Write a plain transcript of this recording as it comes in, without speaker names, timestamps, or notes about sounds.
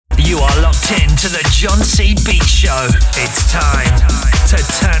To the JonC Beat Show. It's time to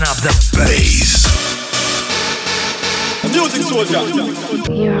turn up the bass. Music soldier.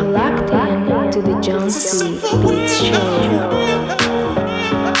 You're locked in to the JonC Beat Show.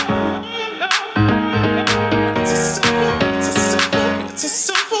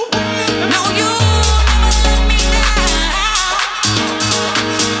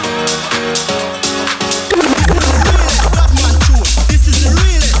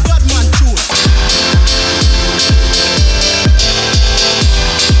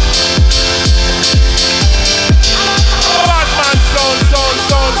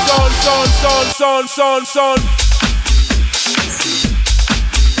 Son.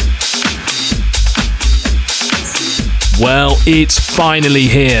 Well, it's finally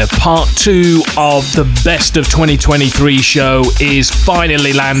here. Part 2 of the Best of 2023 show is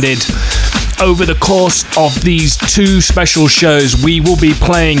finally landed. Over the course of these 2 special shows, we will be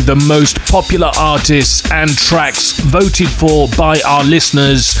playing the most popular artists and tracks voted for by our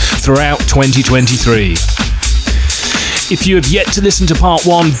listeners throughout 2023. If you have yet to listen to part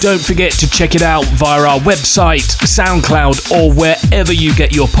 1, don't forget to check it out via our website, SoundCloud, or wherever you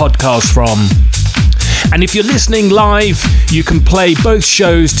get your podcasts from. And if you're listening live, you can play both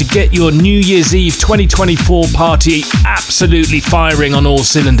shows to get your New Year's Eve 2024 party absolutely firing on all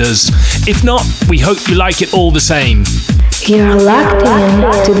cylinders. If not, we hope you like it all the same. You're locked in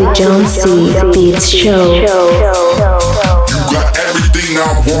to the JonC Beats Show. You got everything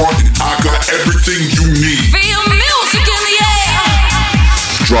I want, I got everything you need. Feel music in the air.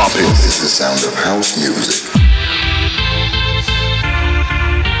 Drop it. This is the sound of house music.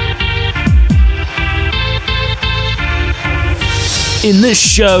 In this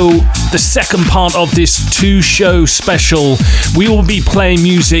show, the second part of this 2-show special, we will be playing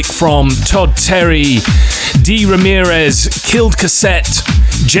music from Todd Terry, D.Ramirez, Killed Kassette,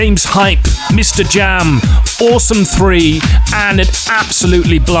 James Hype, MistaJam, Awesome 3, and an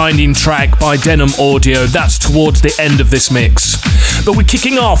absolutely blinding track by Denham Audio. That's towards the end of this mix. But we're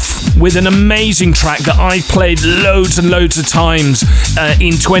kicking off with an amazing track that I've played loads and loads of times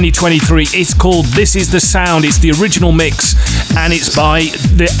in 2023. It's called This Is The Sound. It's the original mix, and it's by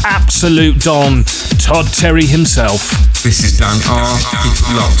the absolute Don, Todd Terry himself. This is Dan R. Keep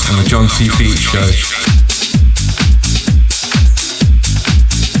it locked on the JonC Beat Show.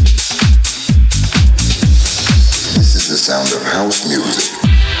 The sound of house music.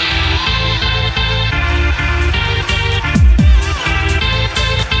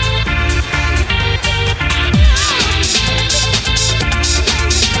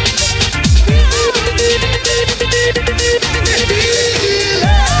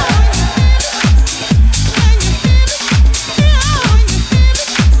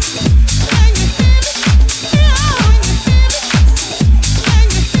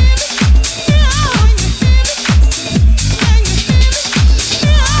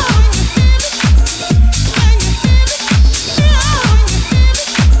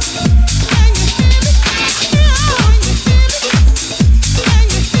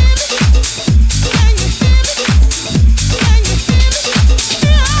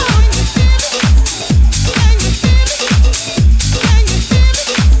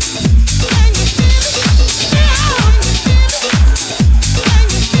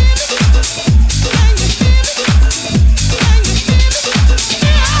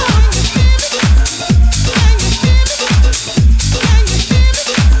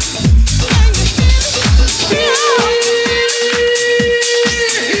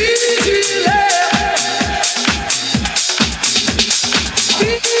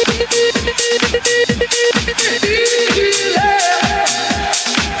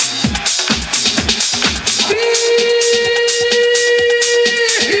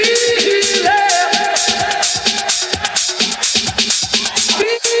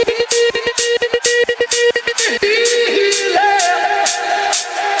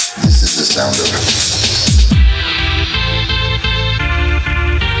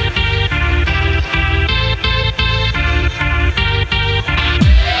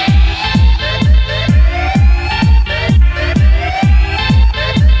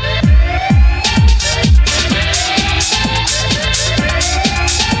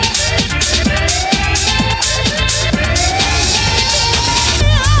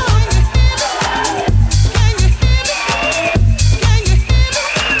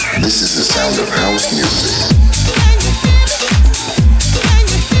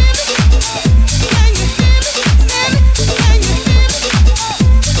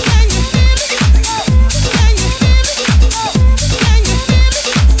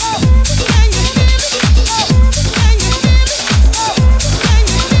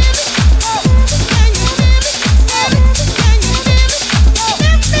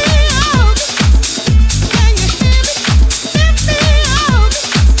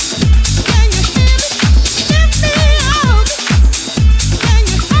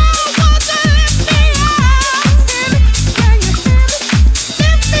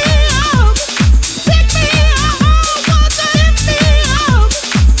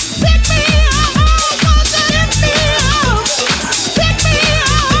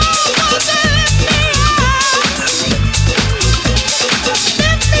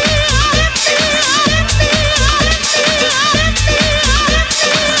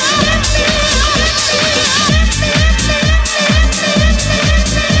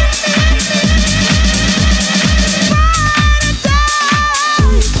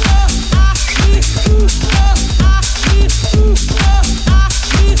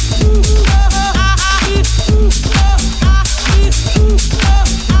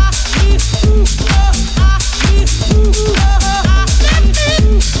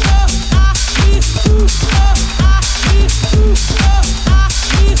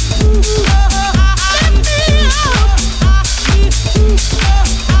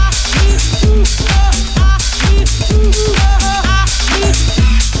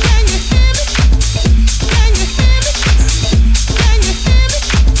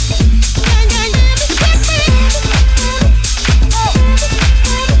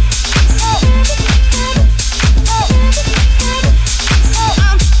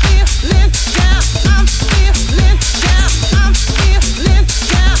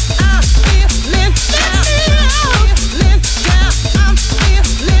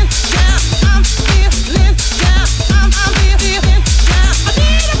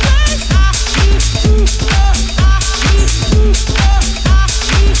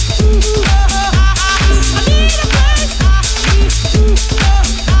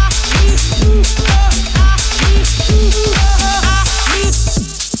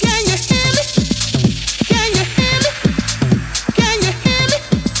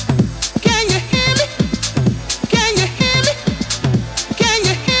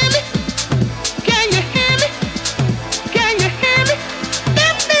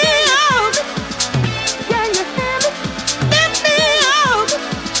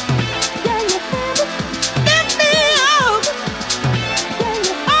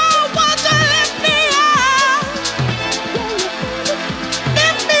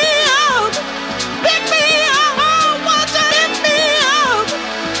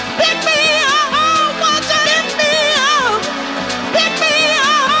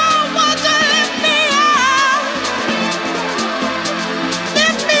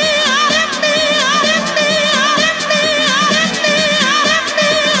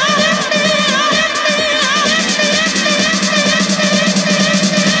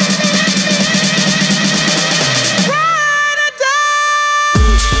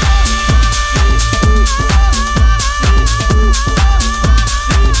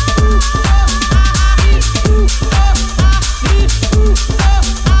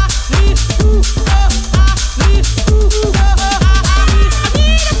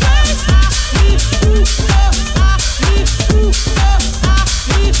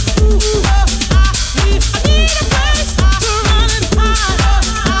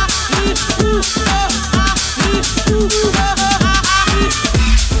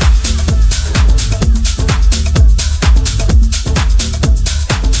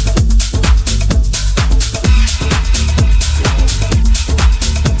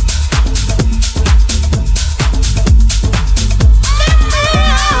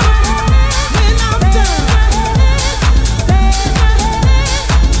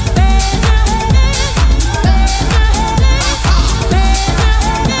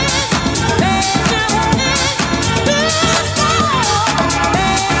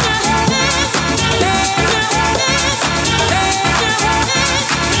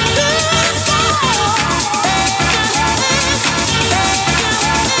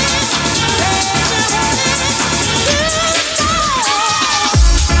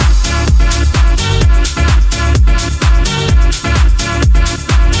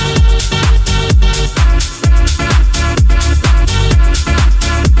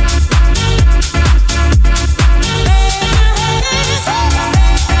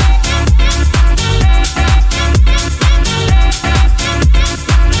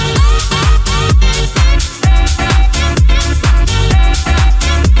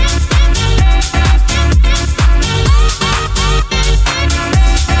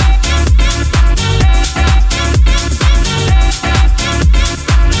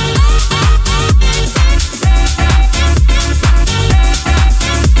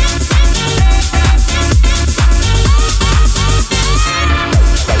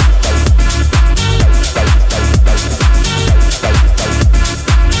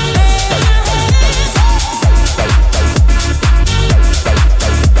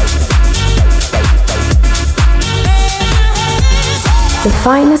 The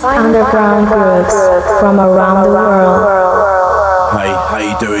finest underground grooves from around the world. Hey, how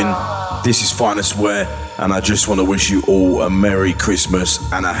you doing? This is Finest Wear, and I just want to wish you all a Merry Christmas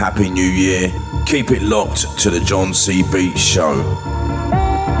and a Happy New Year. Keep it locked to the JonC Beats Show.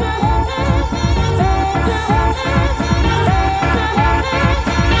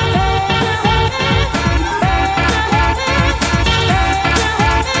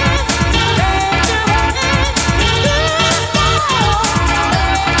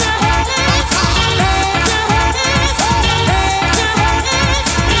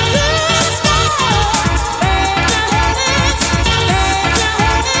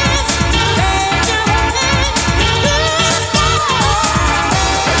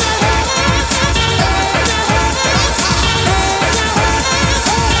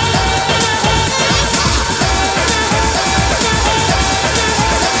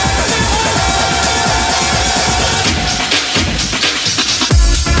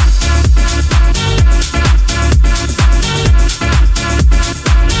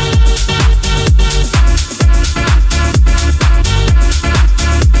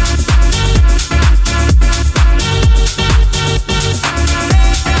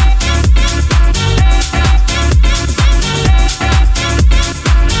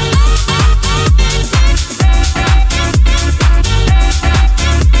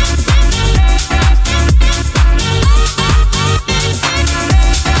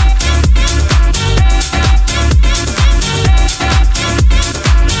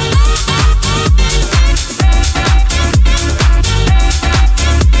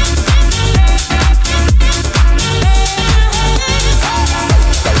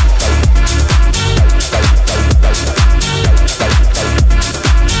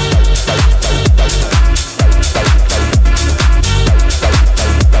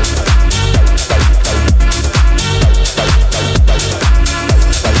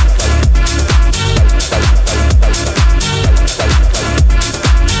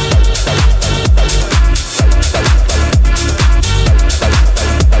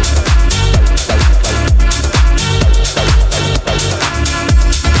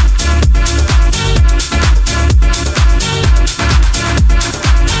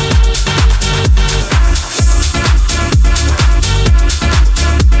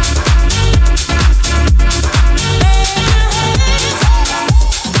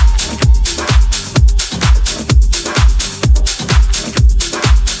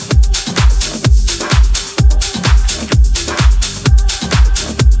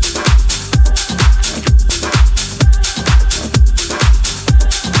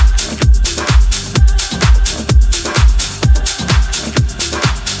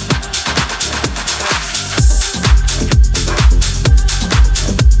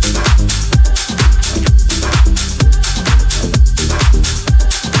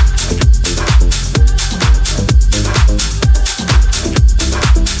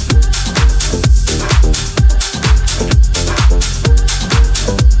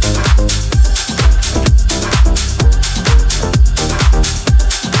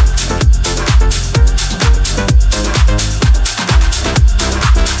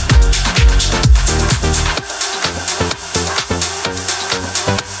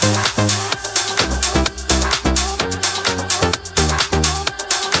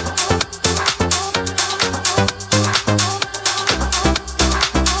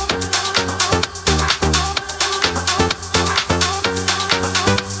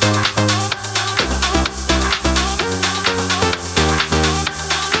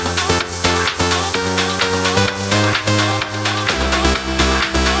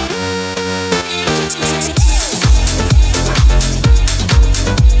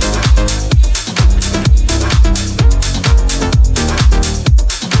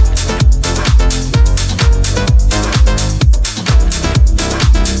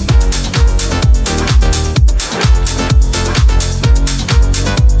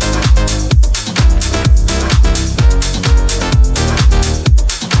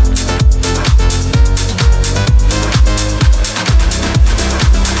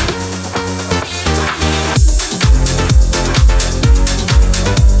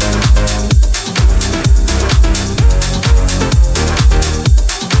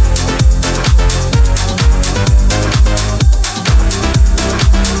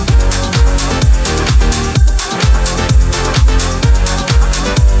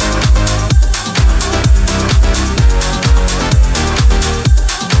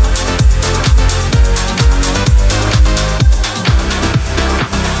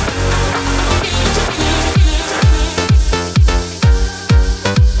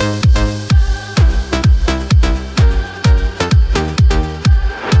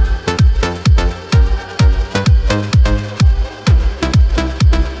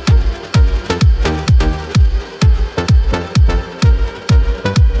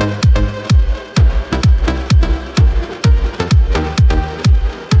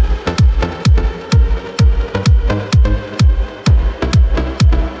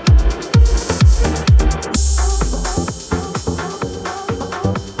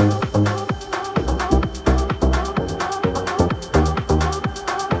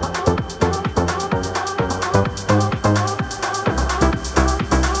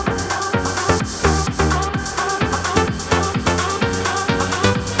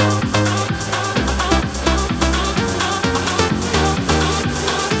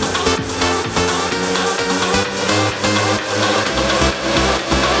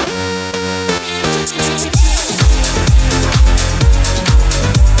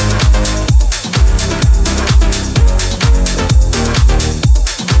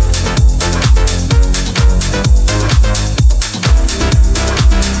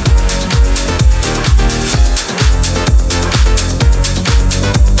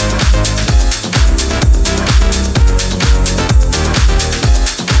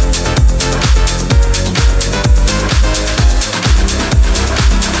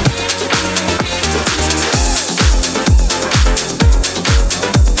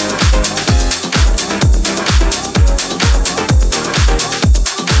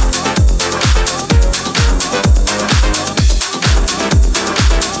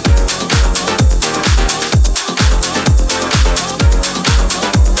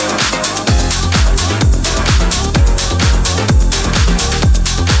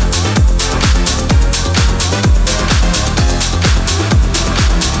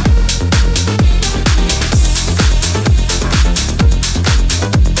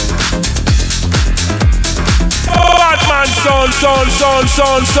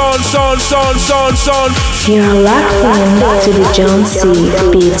 You're locked in to the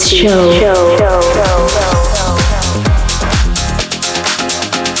JonC Beats Show.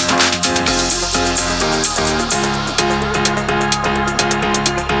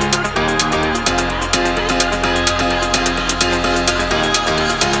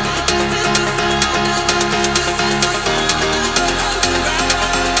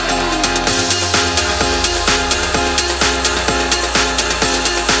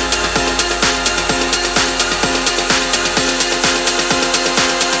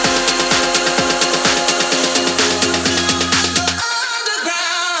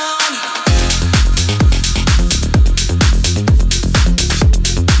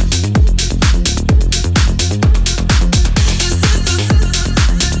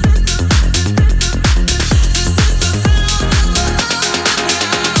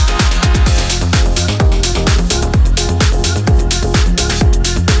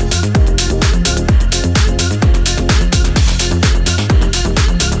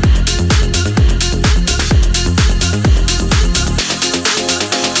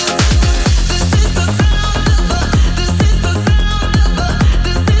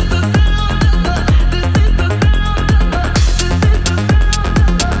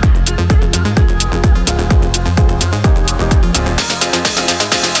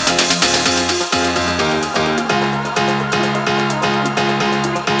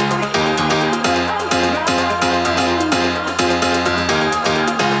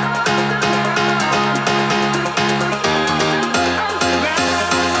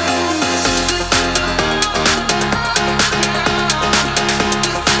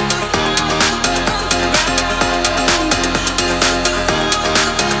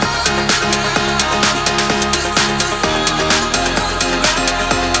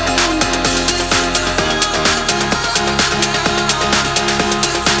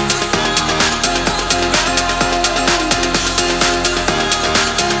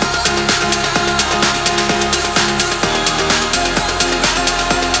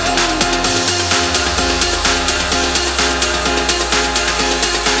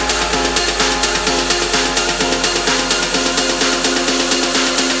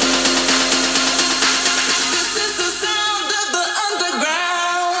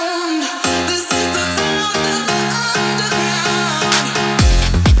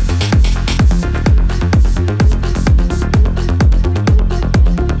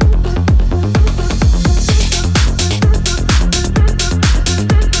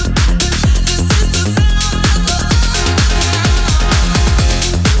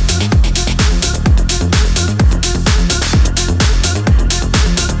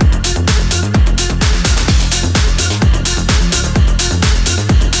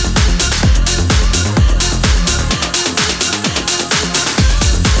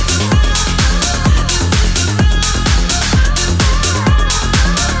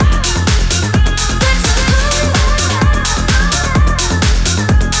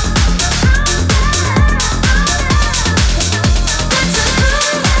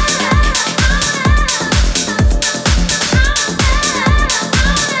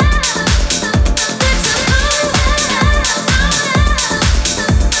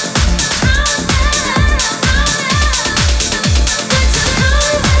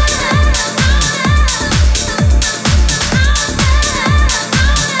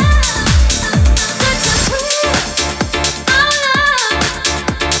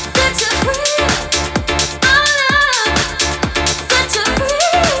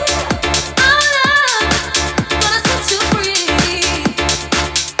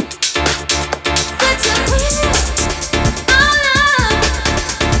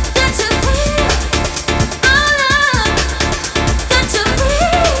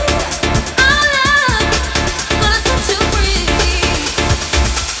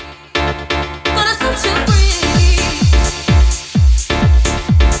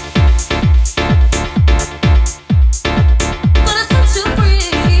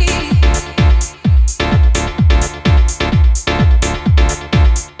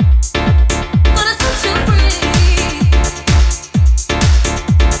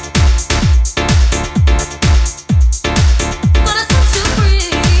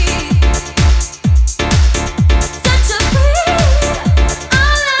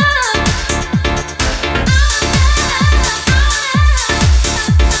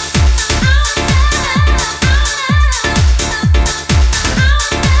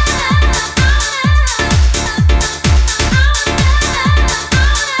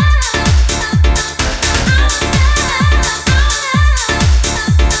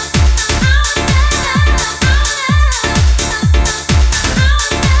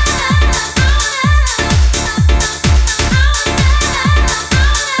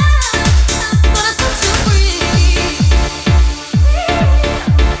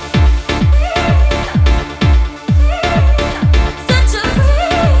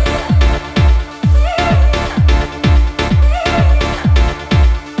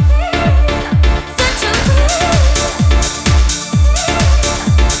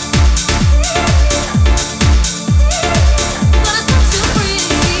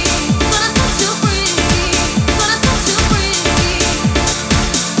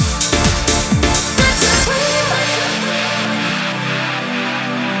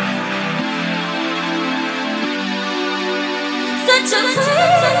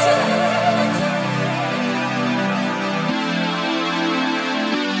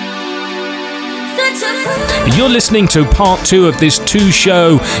 You're listening to part 2 of this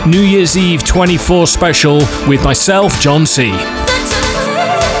 2-show New Year's Eve 24 special with myself, JonC.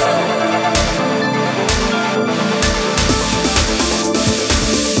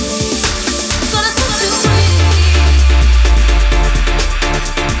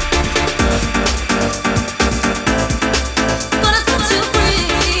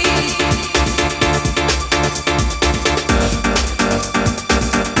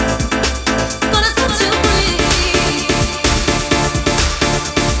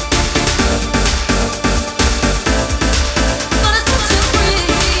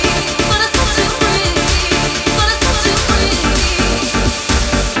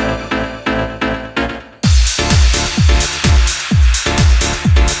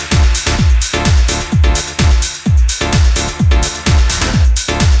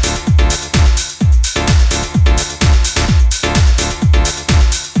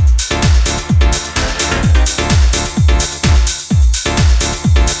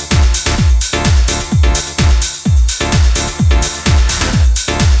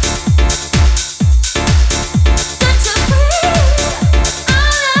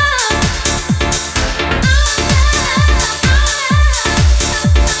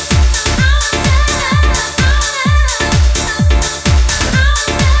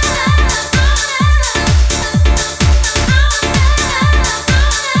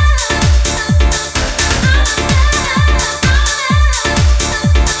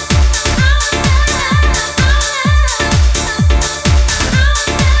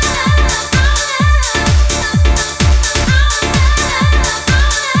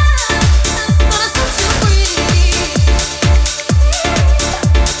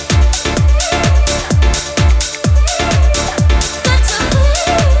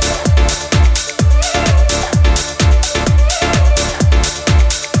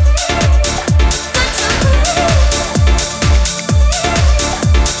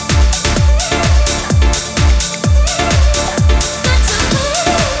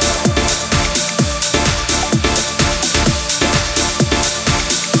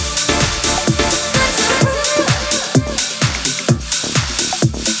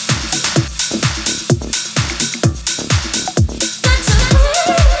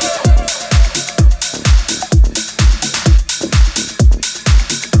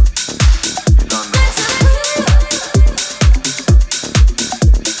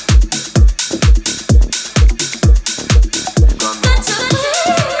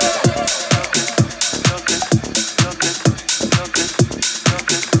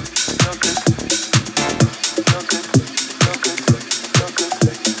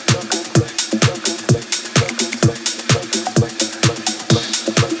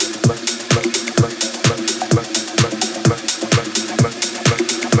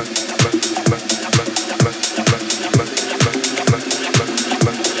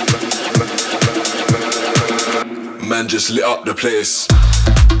 Just lit up the place.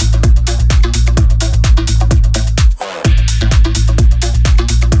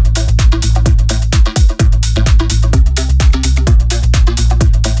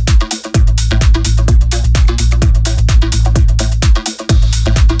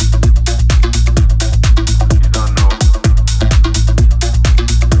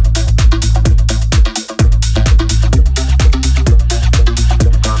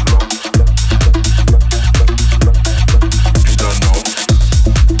 You don't know.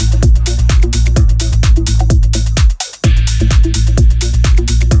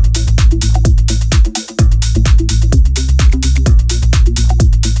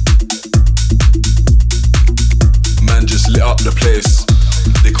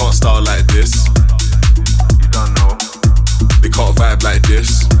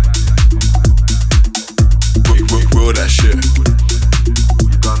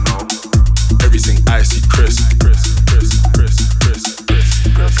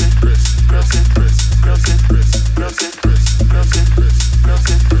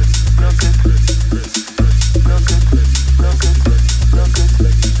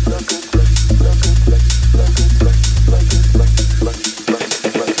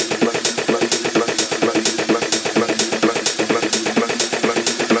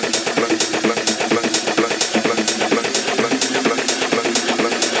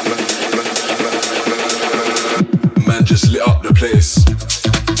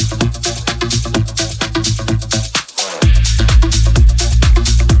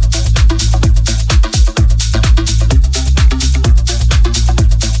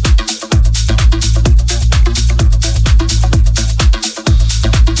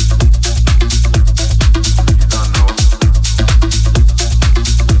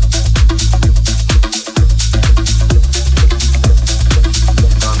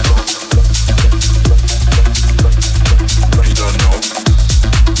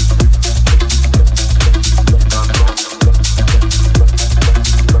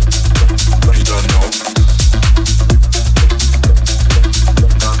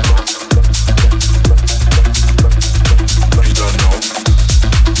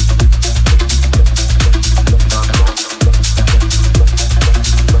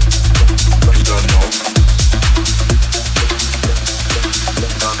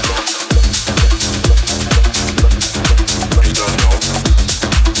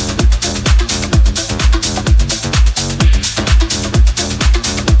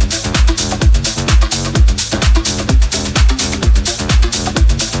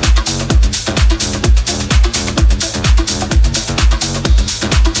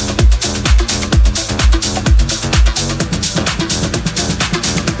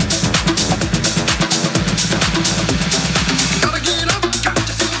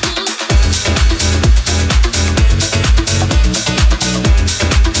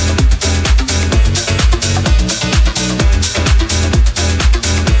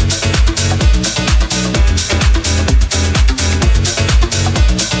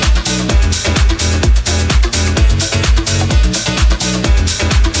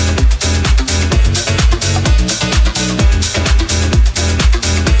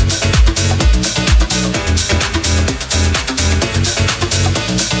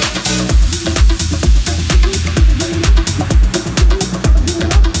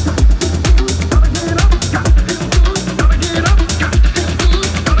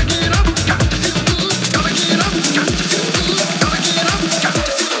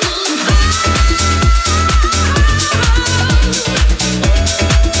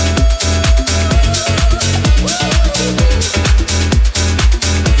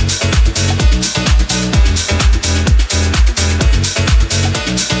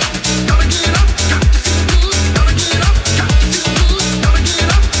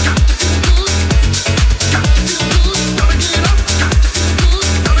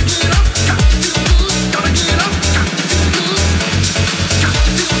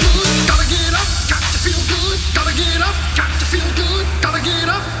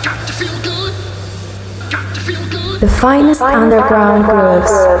 finest underground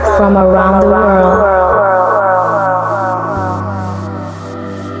grooves from around the world.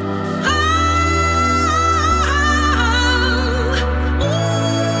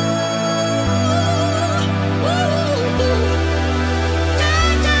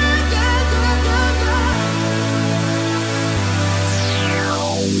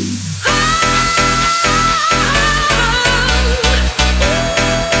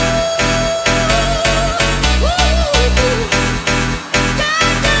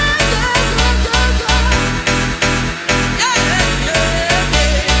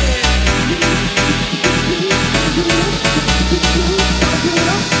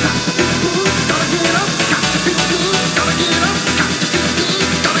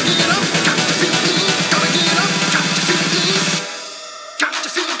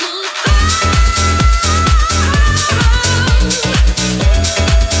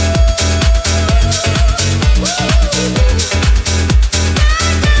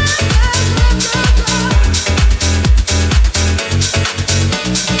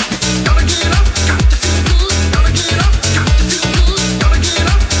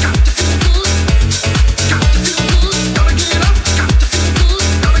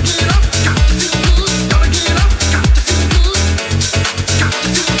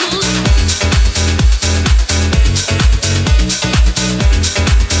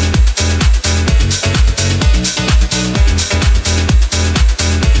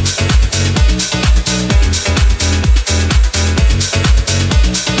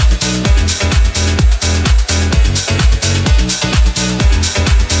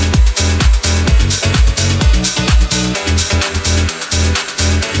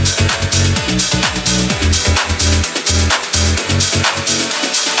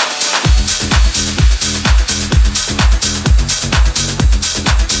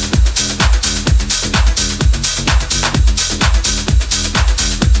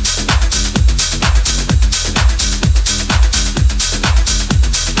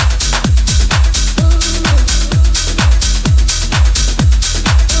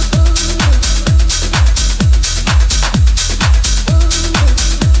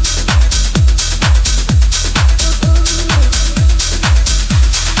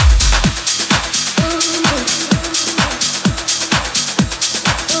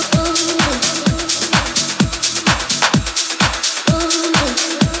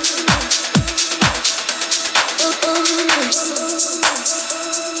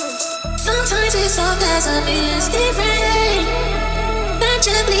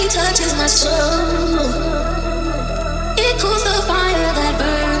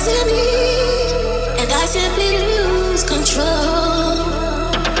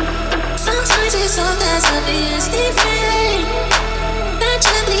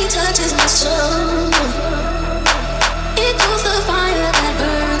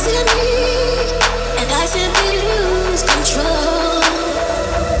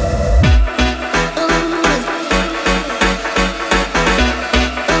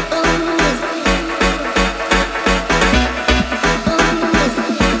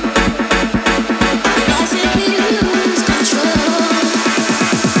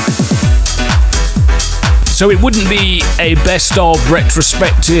 So it wouldn't be a best of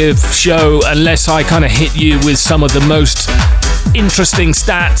retrospective show unless I kind of hit you with some of the most interesting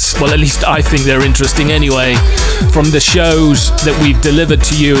stats, well, at least I think they're interesting anyway, from the shows that we've delivered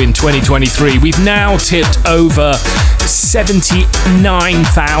to you in 2023. We've now tipped over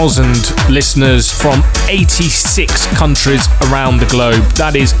 79,000 listeners from 86 countries around the globe.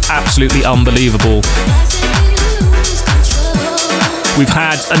 That is absolutely unbelievable. We've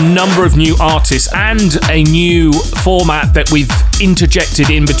had a number of new artists and a new format that we've interjected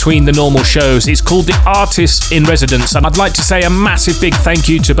in between the normal shows. It's called the Artist in Residence, and I'd like to say a massive big thank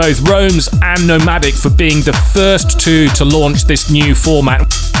you to both Roams and Nomadic for being the first two to launch this new format.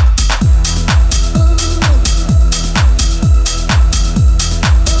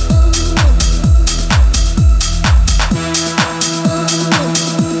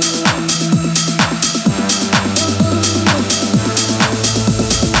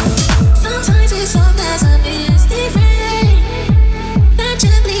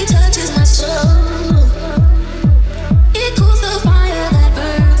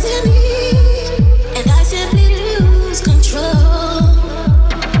 Control.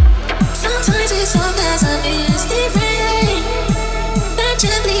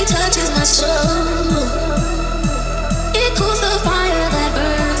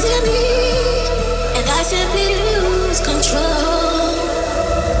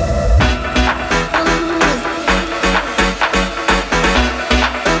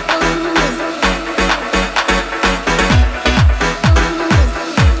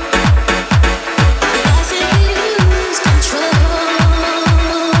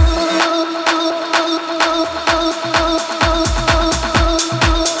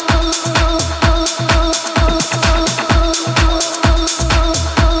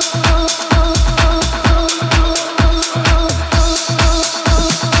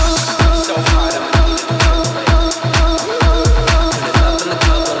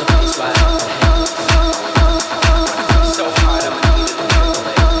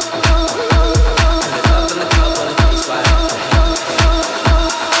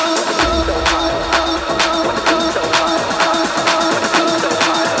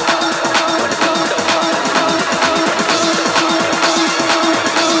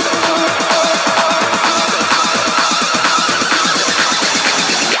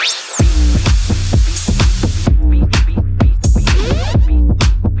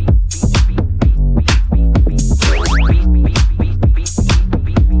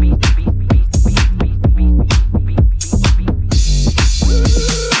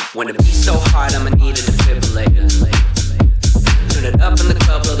 When the beat's so hard, I'ma need a defibrillator. Turn it up in the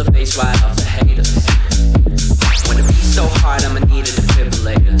club, blow the face right off the haters. When the beat's so hard, I'ma need a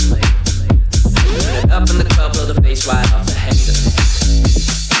defibrillator. Turn it up in the club, blow the face right off the haters.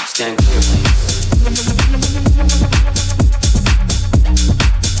 Stand clear,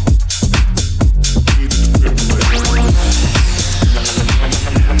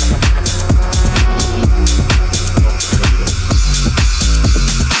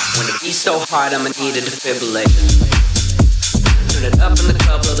 so hard, I'ma need a defibrillator. Turn it up in the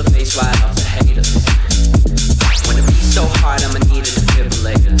club, blow the face right off the haters. When the beat's so hard, I'ma need a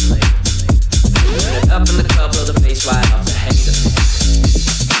defibrillator. Turn it up in the club, blow the face right off the haters.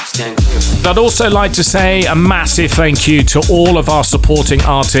 Stand clear. I'd also like to say a massive thank you to all of our supporting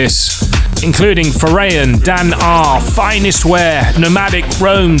artists, including Farayan, Dan R, Finest Wear, Nomadic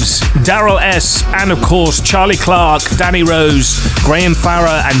Roams, Daryl S, and of course Charlie Clark, Danny Rose, Graham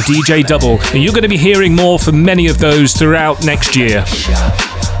Farah, and DJ Double. And you're going to be hearing more from many of those throughout next year.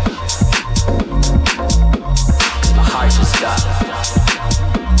 My heart just stopped.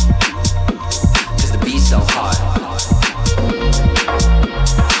 'Cause the beat's so hard.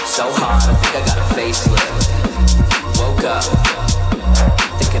 So hard, I think I got a facelift. Woke up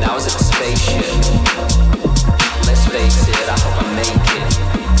thinking I was in a spaceship. Let's face it, I hope I make it.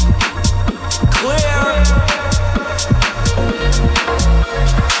 Clear!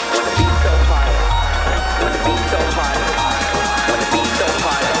 When the beat's so hard, when the beat's so hard, when the beat's so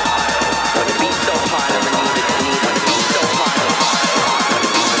hard, when the beat's so hard, I'ma need it, when the beat's so hard, when the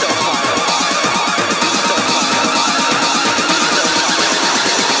beat's so hard, when the beat's so hard, when the beat's so hard.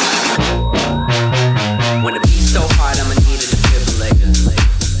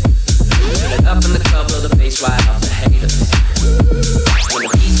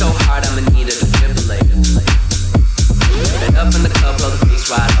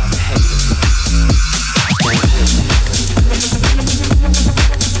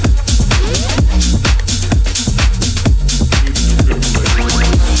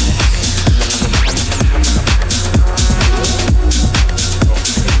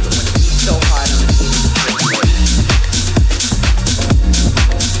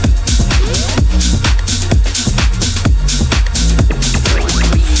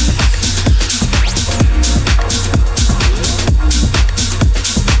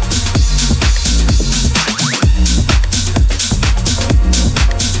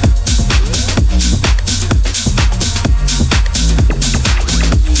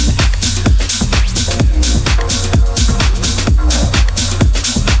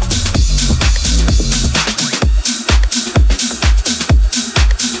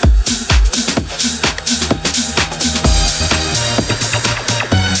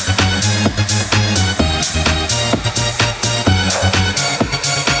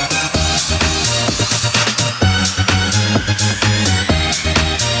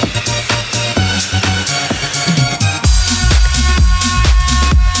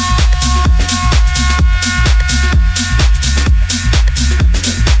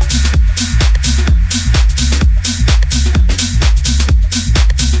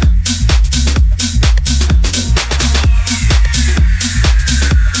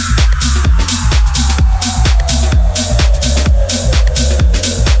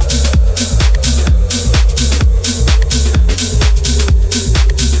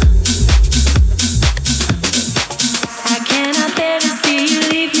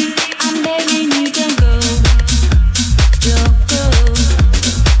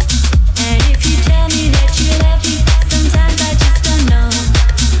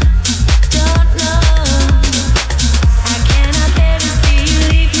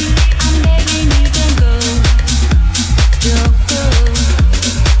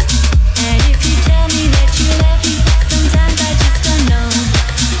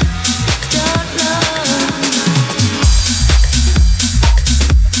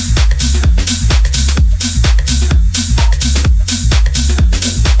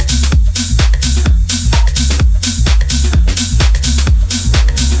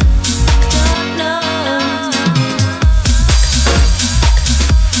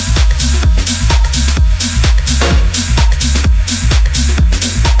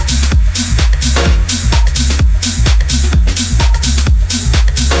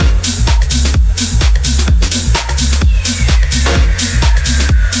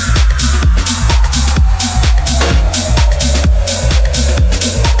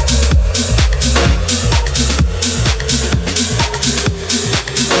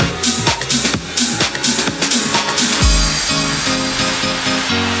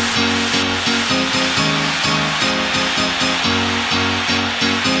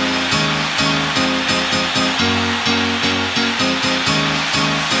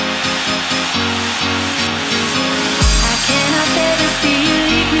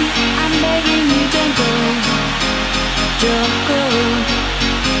 don't go.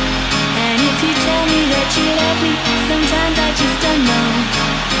 And if you tell me that you love me, sometimes I just don't know.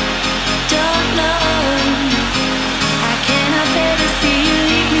 Don't know. I cannot bear to see you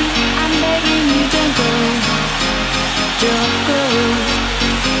leave me. I'm begging you, don't go. Don't go.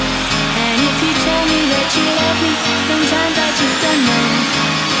 And if you tell me that you love me, sometimes I just don't know.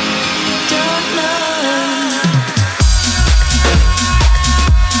 Don't know.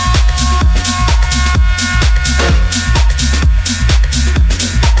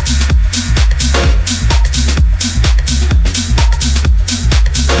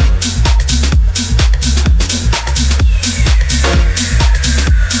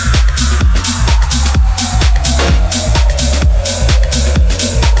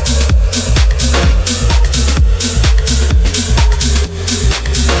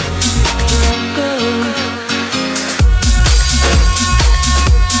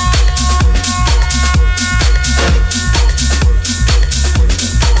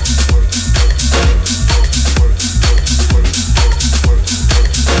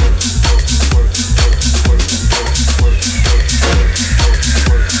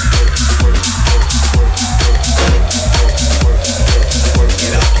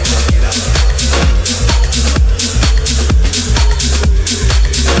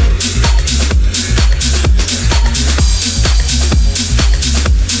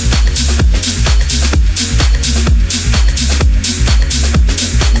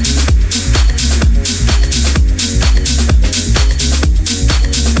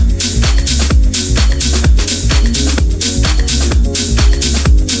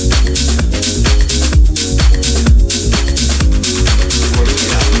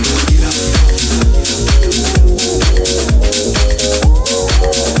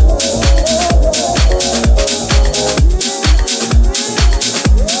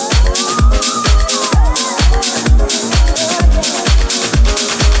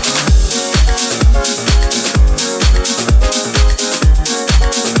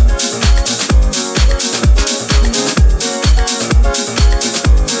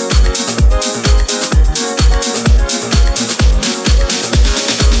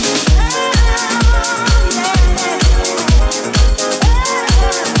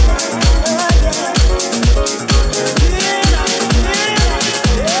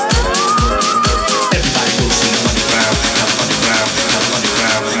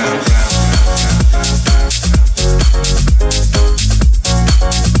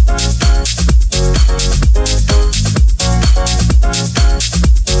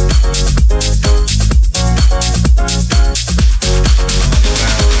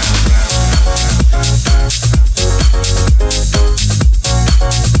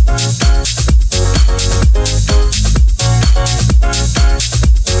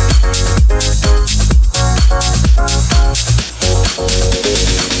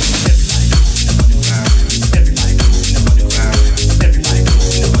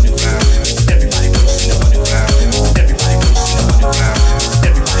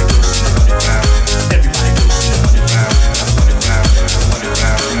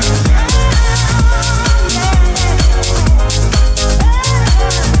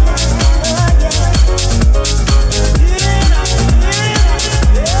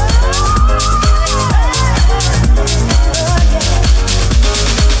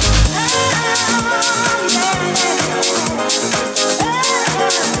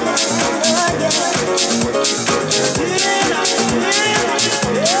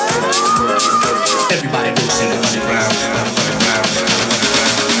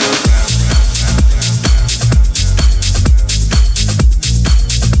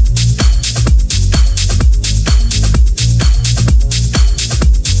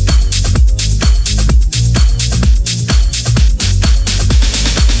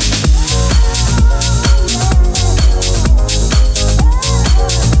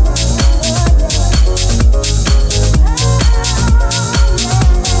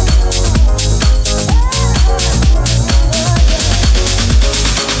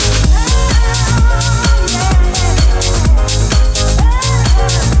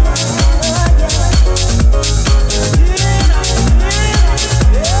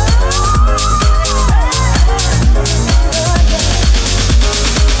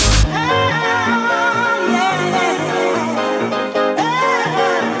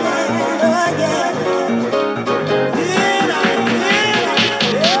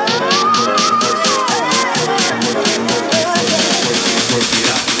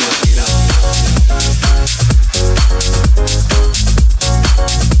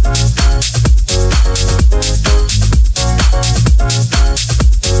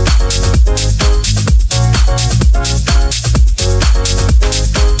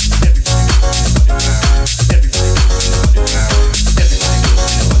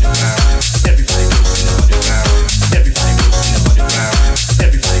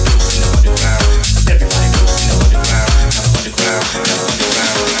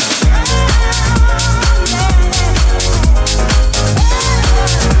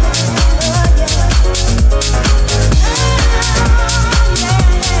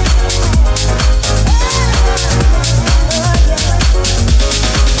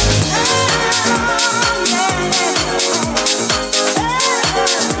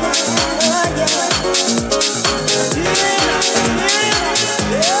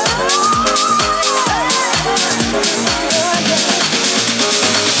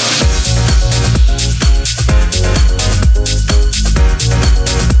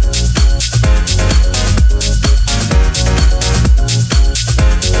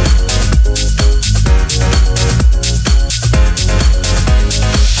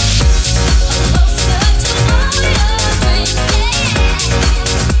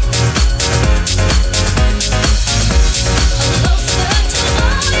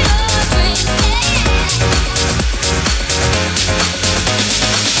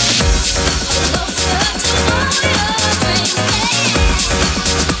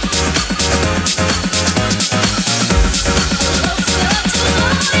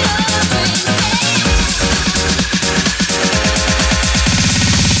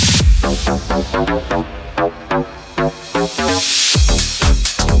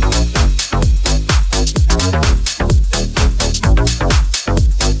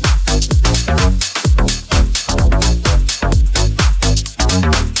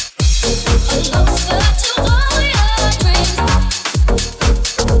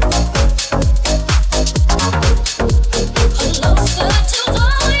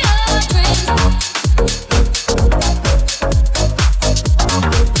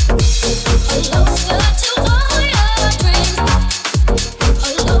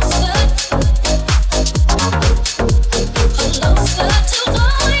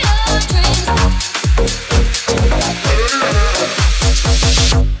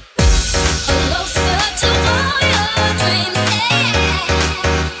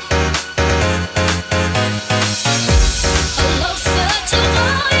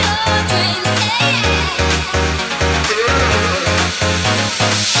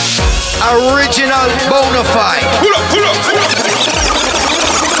 Original Bonafide. Pull up, pull up, pull up.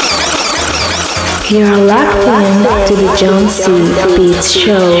 You're locked in to the JonC Beats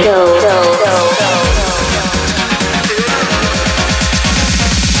Show.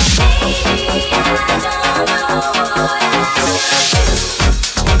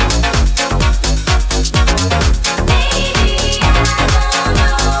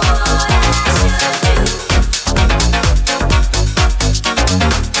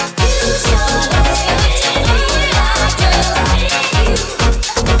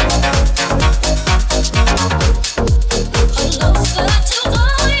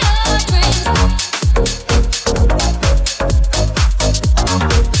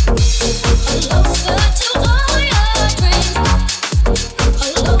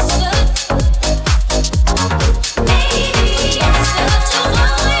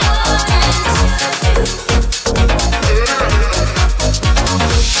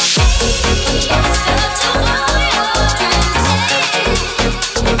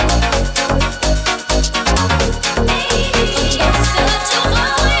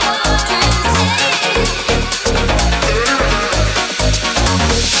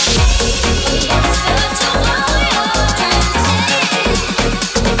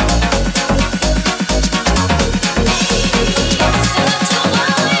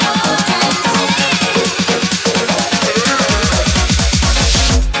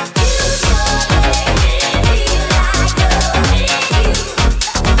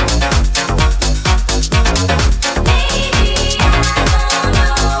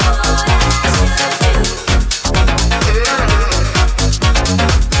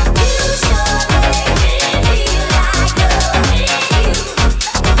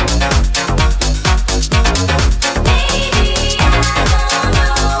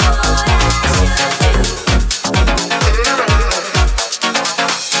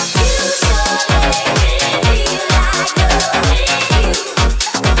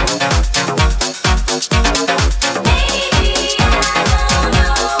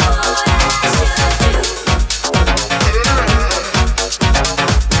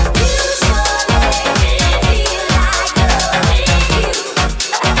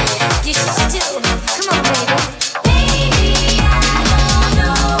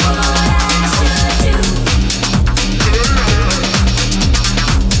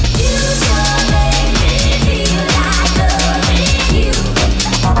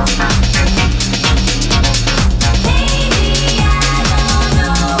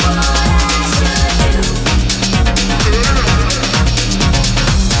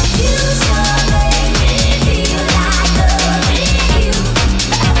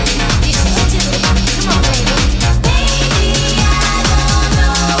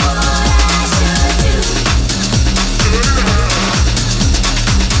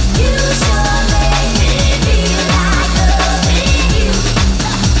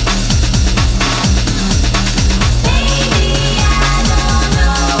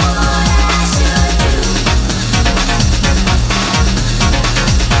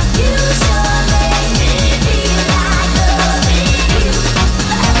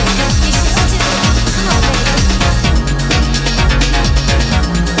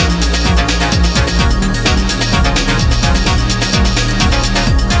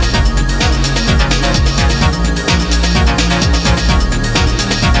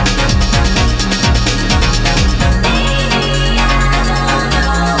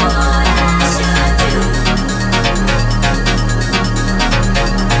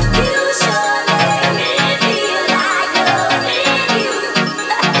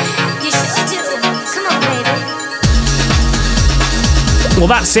 Well,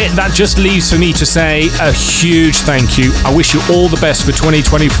 that's it. That just leaves for me to say a huge thank you. I wish you all the best for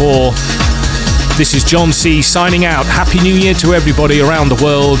 2024. This is JonC signing out. Happy New Year to everybody around the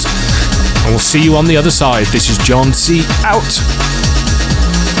world. And we'll see you on the other side. This is JonC out.